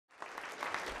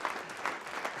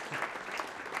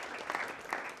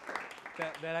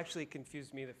That actually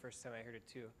confused me the first time I heard it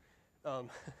too. Um,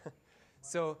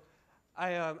 so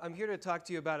I'm here to talk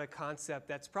to you about a concept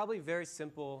that's probably very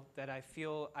simple that I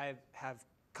feel I have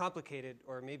complicated,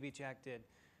 or maybe Jack did.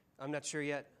 I'm not sure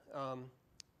yet.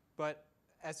 But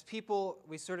as people,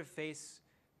 we sort of face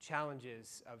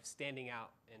challenges of standing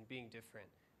out and being different.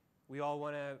 We all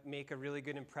want to make a really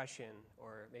good impression,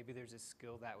 or maybe there's a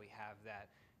skill that we have that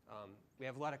we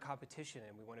have a lot of competition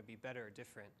and we want to be better or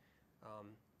different.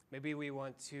 Maybe we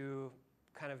want to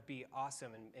kind of be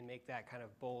awesome and make that kind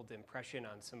of bold impression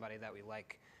on somebody that we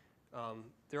like.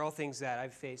 They're all things that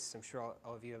I've faced. I'm sure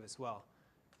all of you have as well.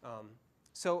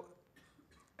 So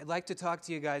I'd like to talk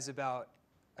to you guys about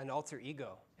an alter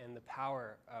ego and the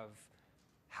power of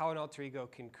how an alter ego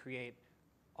can create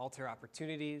alter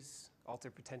opportunities, alter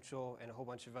potential, and a whole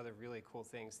bunch of other really cool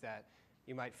things that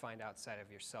you might find outside of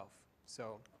yourself.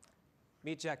 So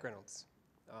meet Jack Reynolds.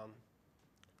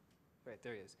 Right,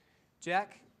 there he is.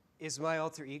 Jack is my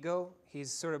alter ego.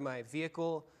 He's sort of my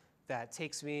vehicle that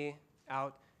takes me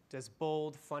out, does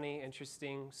bold, funny,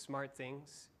 interesting, smart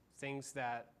things, things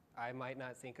that I might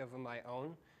not think of on my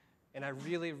own. And I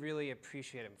really, really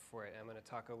appreciate him for it. I'm going to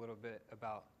talk a little bit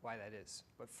about why that is.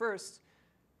 But first,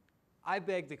 I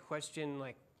beg the question,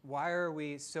 like, why are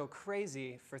we so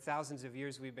crazy? For thousands of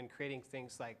years, we've been creating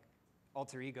things like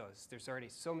alter egos. There's already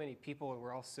so many people, and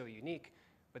we're all so unique,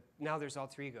 but now there's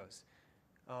alter egos.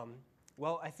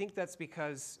 Well, I think that's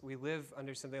because we live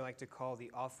under something I like to call the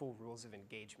awful rules of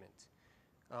engagement.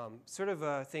 Sort of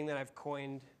a thing that I've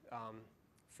coined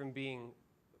from being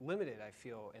limited, I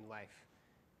feel, in life.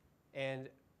 And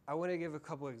I want to give a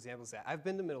couple of examples of that. I've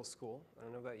been to middle school. I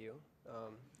don't know about you.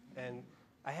 And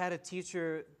I had a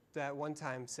teacher that one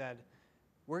time said,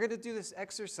 we're going to do this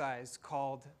exercise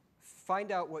called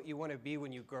Find Out What You Want to Be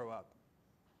When You Grow Up.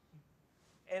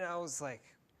 And I was like,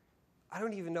 I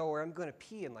don't even know where I'm going to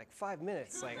pee in like 5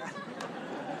 minutes. Like,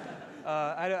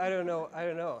 I don't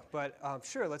know. But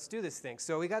sure, let's do this thing.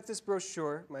 So we got this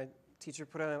brochure. My teacher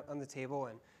put it on the table,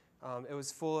 and it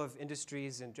was full of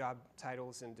industries and job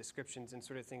titles and descriptions and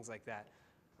sort of things like that.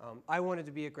 I wanted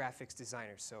to be a graphics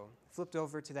designer, so flipped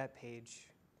over to that page,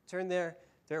 turned there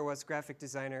it was, graphic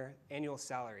designer, annual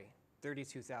salary,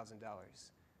 $32,000.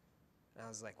 And I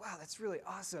was like, wow, that's really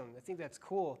awesome. I think that's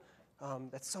cool.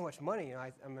 That's so much money. You know,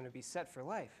 I'm going to be set for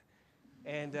life.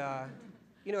 And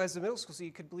you know, as a middle school student,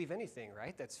 you could believe anything,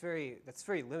 right? That's very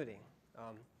limiting.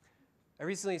 I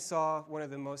recently saw one of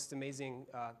the most amazing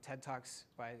TED Talks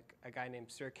by a guy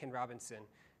named Sir Ken Robinson.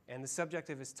 And the subject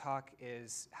of his talk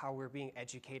is how we're being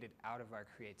educated out of our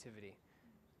creativity.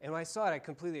 And when I saw it, I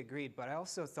completely agreed. But I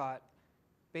also thought,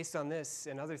 based on this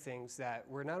and other things, that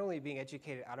we're not only being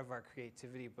educated out of our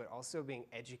creativity, but also being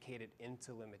educated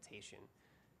into limitation.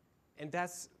 And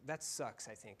that sucks,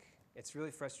 I think. It's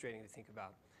really frustrating to think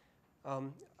about.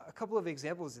 A couple of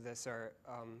examples of this are,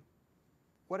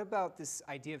 what about this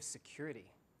idea of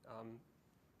security?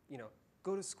 You know,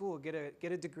 go to school, get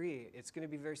a degree. It's going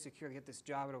to be very secure. Get this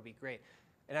job, it'll be great.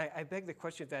 And I beg the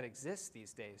question if that exists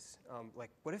these days.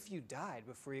 Like, what if you died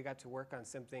before you got to work on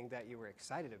something that you were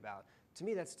excited about? To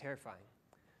me, that's terrifying.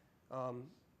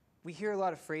 We hear a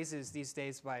lot of phrases these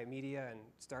days by media and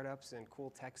startups and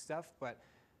cool tech stuff, but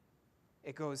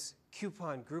it goes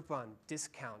coupon, Groupon,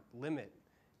 discount, limit,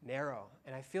 narrow.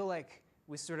 And I feel like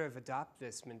we sort of adopt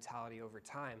this mentality over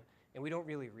time, and we don't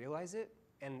really realize it,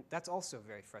 and that's also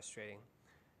very frustrating.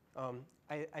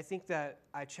 I think that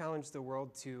I challenge the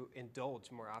world to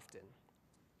indulge more often.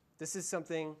 This is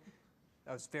something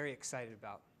I was very excited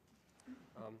about.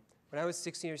 When I was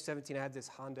 16 or 17, I had this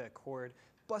Honda Accord,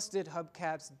 busted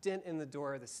hubcaps, dent in the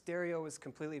door, the stereo was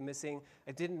completely missing.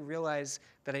 I didn't realize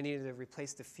that I needed to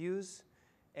replace the fuse,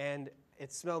 and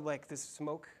it smelled like this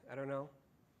smoke, I don't know.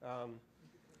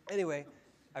 Anyway,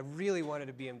 I really wanted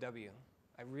a BMW.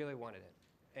 I really wanted it.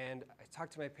 And I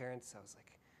talked to my parents. I was like,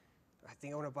 I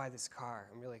think I want to buy this car.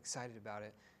 I'm really excited about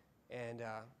it. And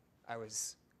I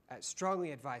was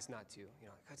strongly advised not to. You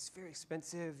know, it's very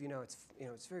expensive.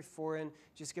 It's very foreign.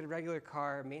 Just get a regular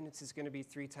car. Maintenance is going to be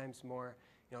 3 times more.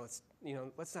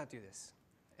 Let's not do this.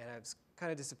 And I was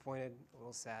kind of disappointed, a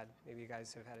little sad. Maybe you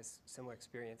guys have had a similar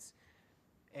experience.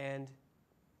 And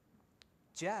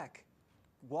Jack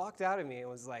walked out at me and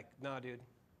was like, no, dude,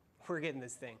 we're getting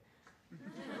this thing.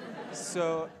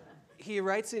 So he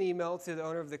writes an email to the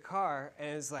owner of the car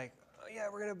and is like, oh, yeah,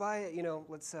 we're going to buy it.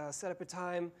 Let's set up a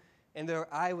time. And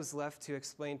I was left to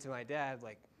explain to my dad,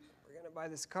 like, we're going to buy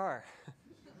this car.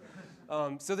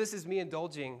 So this is me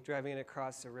indulging, driving it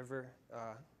across a river.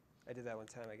 I did that one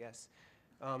time, I guess.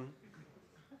 On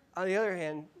the other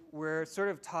hand, we're sort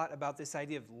of taught about this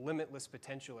idea of limitless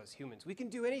potential as humans. We can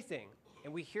do anything,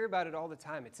 and we hear about it all the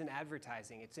time. It's in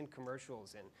advertising, it's in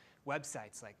commercials and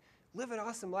websites, like live an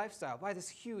awesome lifestyle, buy this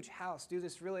huge house, do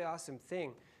this really awesome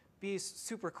thing, be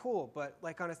super cool, but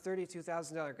like on a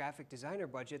 $32,000 graphic designer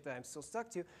budget that I'm still stuck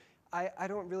to, I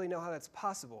don't really know how that's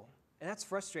possible. And that's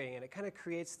frustrating, and it kind of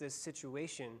creates this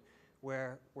situation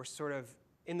where we're sort of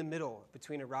in the middle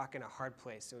between a rock and a hard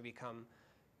place, and we become,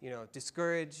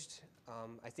 discouraged.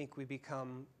 I think we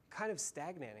become kind of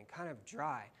stagnant and kind of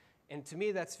dry. And to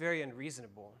me, that's very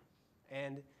unreasonable.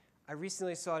 And I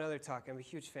recently saw another talk. I'm a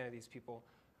huge fan of these people.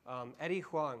 Eddie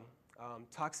Huang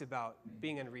talks about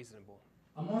being unreasonable.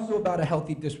 I'm also about a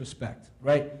healthy disrespect,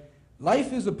 right?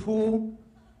 Life is a pool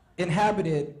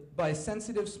inhabited by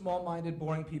sensitive, small-minded,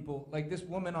 boring people like this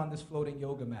woman on this floating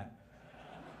yoga mat.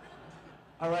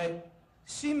 All right?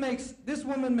 This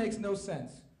woman makes no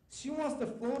sense. She wants to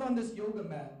float on this yoga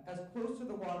mat as close to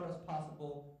the water as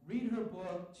possible, read her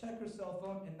book, check her cell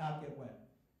phone, and not get wet.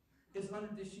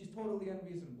 She's totally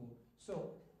unreasonable. So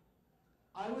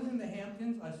I was in the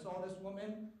Hamptons. I saw this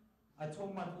woman. I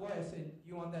told my boy, I said,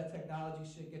 you on that technology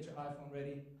shit, get your iPhone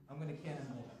ready. I'm going to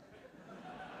cannonball.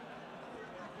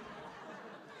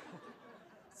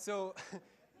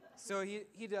 So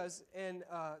he does, and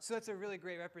so that's a really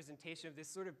great representation of this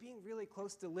sort of being really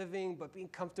close to living, but being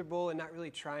comfortable and not really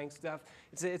trying stuff.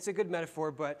 It's a good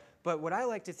metaphor, but what I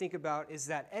like to think about is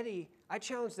that Eddie, I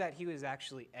challenge that he was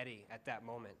actually Eddie at that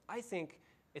moment. I think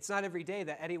it's not every day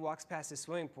that Eddie walks past his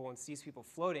swimming pool and sees people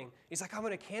floating. He's like, I'm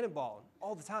going to cannonball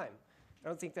all the time. I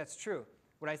don't think that's true.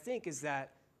 What I think is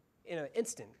that in an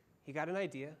instant, he got an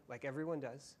idea, like everyone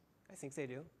does. I think they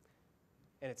do.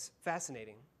 And it's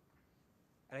fascinating.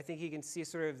 And I think he can see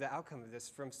sort of the outcome of this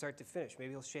from start to finish.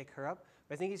 Maybe he'll shake her up,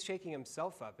 but I think he's shaking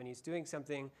himself up, and he's doing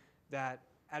something that,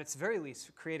 at its very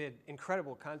least, created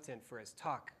incredible content for his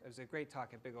talk. It was a great talk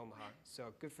at Big Omaha,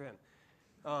 so good for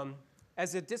him.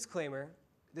 As a disclaimer,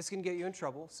 this can get you in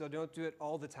trouble, so don't do it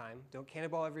all the time. Don't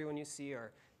cannonball everyone you see,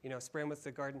 or spray them with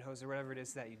the garden hose or whatever it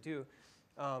is that you do.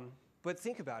 But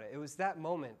think about it. It was that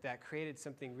moment that created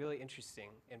something really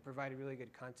interesting and provided really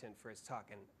good content for his talk,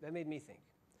 and that made me think.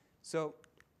 So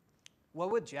what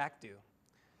would Jack do?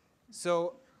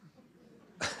 So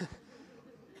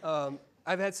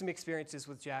I've had some experiences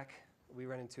with Jack. We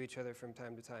run into each other from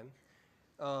time to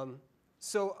time.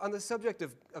 So on the subject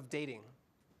of dating,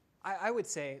 I would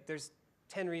say there's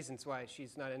 10 reasons why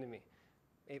she's not into me,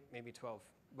 maybe 12.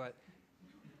 But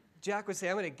Jack would say,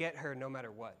 I'm going to get her no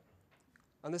matter what.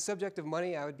 On the subject of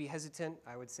money, I would be hesitant.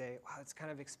 I would say, wow, it's kind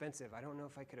of expensive. I don't know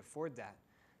if I could afford that.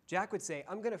 Jack would say,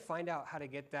 I'm going to find out how to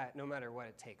get that no matter what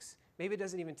it takes. Maybe it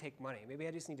doesn't even take money. Maybe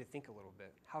I just need to think a little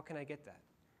bit. How can I get that?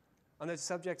 On the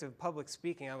subject of public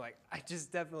speaking, I'm like, I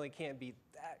just definitely can't be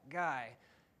that guy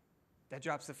that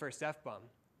drops the first F-bomb.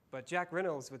 But Jack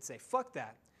Reynolds would say, fuck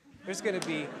that. There's going to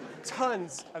be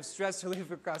tons of stress relief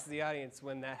across the audience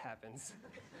when that happens.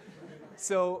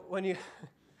 So when you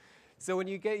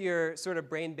get your sort of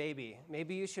brain baby,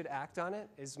 maybe you should act on it,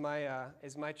 is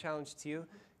my challenge to you.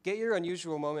 Get your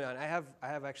unusual moment on. I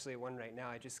have actually one right now.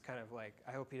 I just kind of like,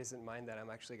 I hope he doesn't mind that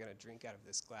I'm actually going to drink out of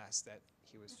this glass that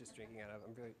he was just drinking out of.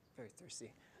 I'm very, very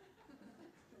thirsty.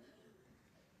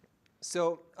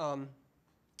 So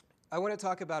I want to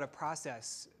talk about a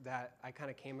process that I kind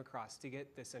of came across to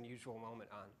get this unusual moment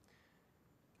on.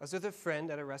 I was with a friend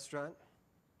at a restaurant.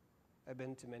 I've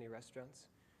been to many restaurants.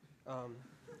 And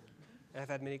I've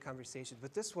had many conversations,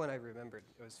 but this one I remembered.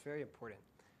 It was very important.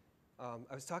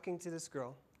 I was talking to this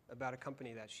girl about a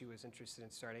company that she was interested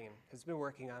in starting and has been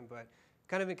working on, but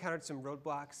kind of encountered some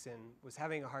roadblocks and was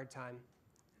having a hard time.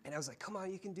 And I was like, come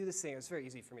on, you can do this thing. It was very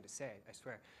easy for me to say, I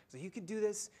swear. I was like, you can do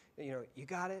this, you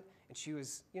got it. And she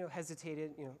was,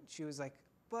 hesitated. She was like,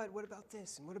 but what about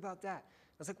this and what about that?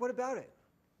 I was like, what about it?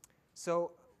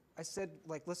 So I said,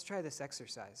 let's try this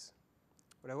exercise.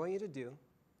 What I want you to do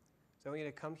is I want you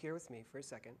to come here with me for a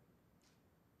second.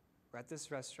 We're at this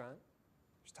restaurant.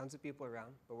 There's tons of people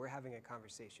around, but we're having a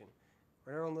conversation.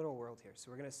 We're in our own little world here,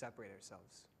 so we're going to separate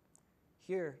ourselves.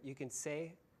 Here, you can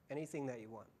say anything that you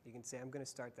want. You can say, I'm going to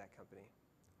start that company.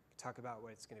 You can talk about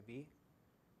what it's going to be.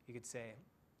 You could say,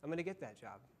 I'm going to get that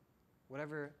job.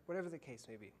 Whatever the case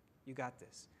may be, you got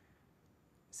this.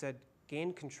 I said,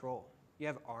 gain control. You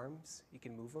have arms, you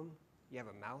can move them. You have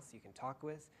a mouth you can talk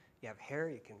with. You have hair,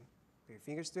 you can put your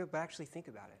fingers through it, but actually think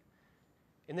about it.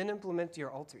 And then implement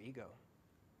your alter ego.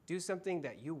 Do something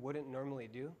that you wouldn't normally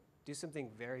do. Do something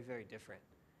very, very different.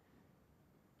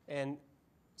 And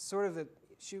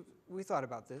we thought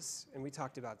about this, and we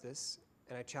talked about this,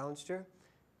 and I challenged her,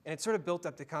 and it sort of built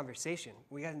up the conversation.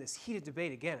 We got in this heated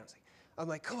debate again. I'm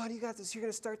like, come on, you got this. You're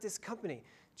going to start this company.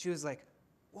 she was like,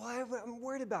 well, I'm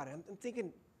worried about it. I'm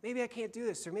thinking maybe I can't do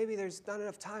this, or maybe there's not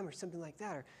enough time or something like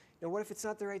that. Or what if it's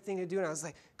not the right thing to do? And I was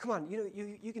like, come on,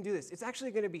 you can do this. It's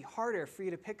actually going to be harder for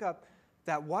you to pick up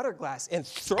that water glass and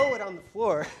throw it on the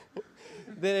floor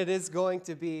than it is going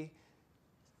to be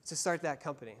to start that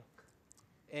company.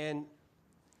 And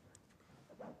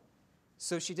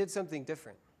so she did something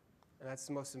different, and that's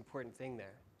the most important thing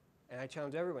there. And I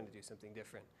challenge everyone to do something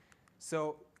different.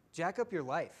 So jack up your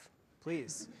life,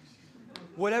 please.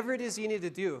 Whatever it is you need to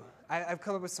do, I've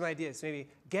come up with some ideas. Maybe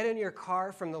get in your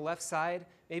car from the left side.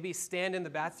 Maybe stand in the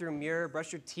bathroom mirror,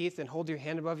 brush your teeth, and hold your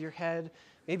hand above your head.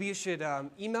 Maybe you should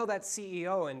email that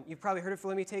CEO, and you've probably heard it,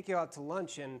 let me take you out to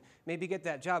lunch and maybe get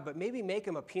that job. But maybe make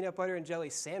him a peanut butter and jelly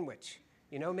sandwich.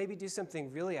 Maybe do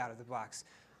something really out of the box.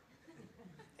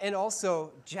 And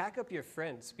also, jack up your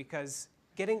friends, because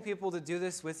getting people to do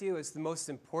this with you is the most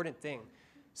important thing.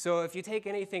 So if you take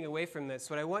anything away from this,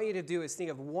 what I want you to do is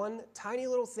think of one tiny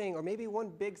little thing, or maybe one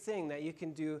big thing that you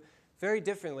can do very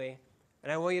differently.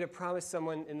 And I want you to promise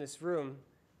someone in this room,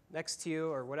 next to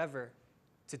you or whatever,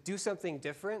 to do something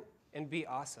different and be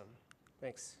awesome.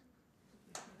 Thanks.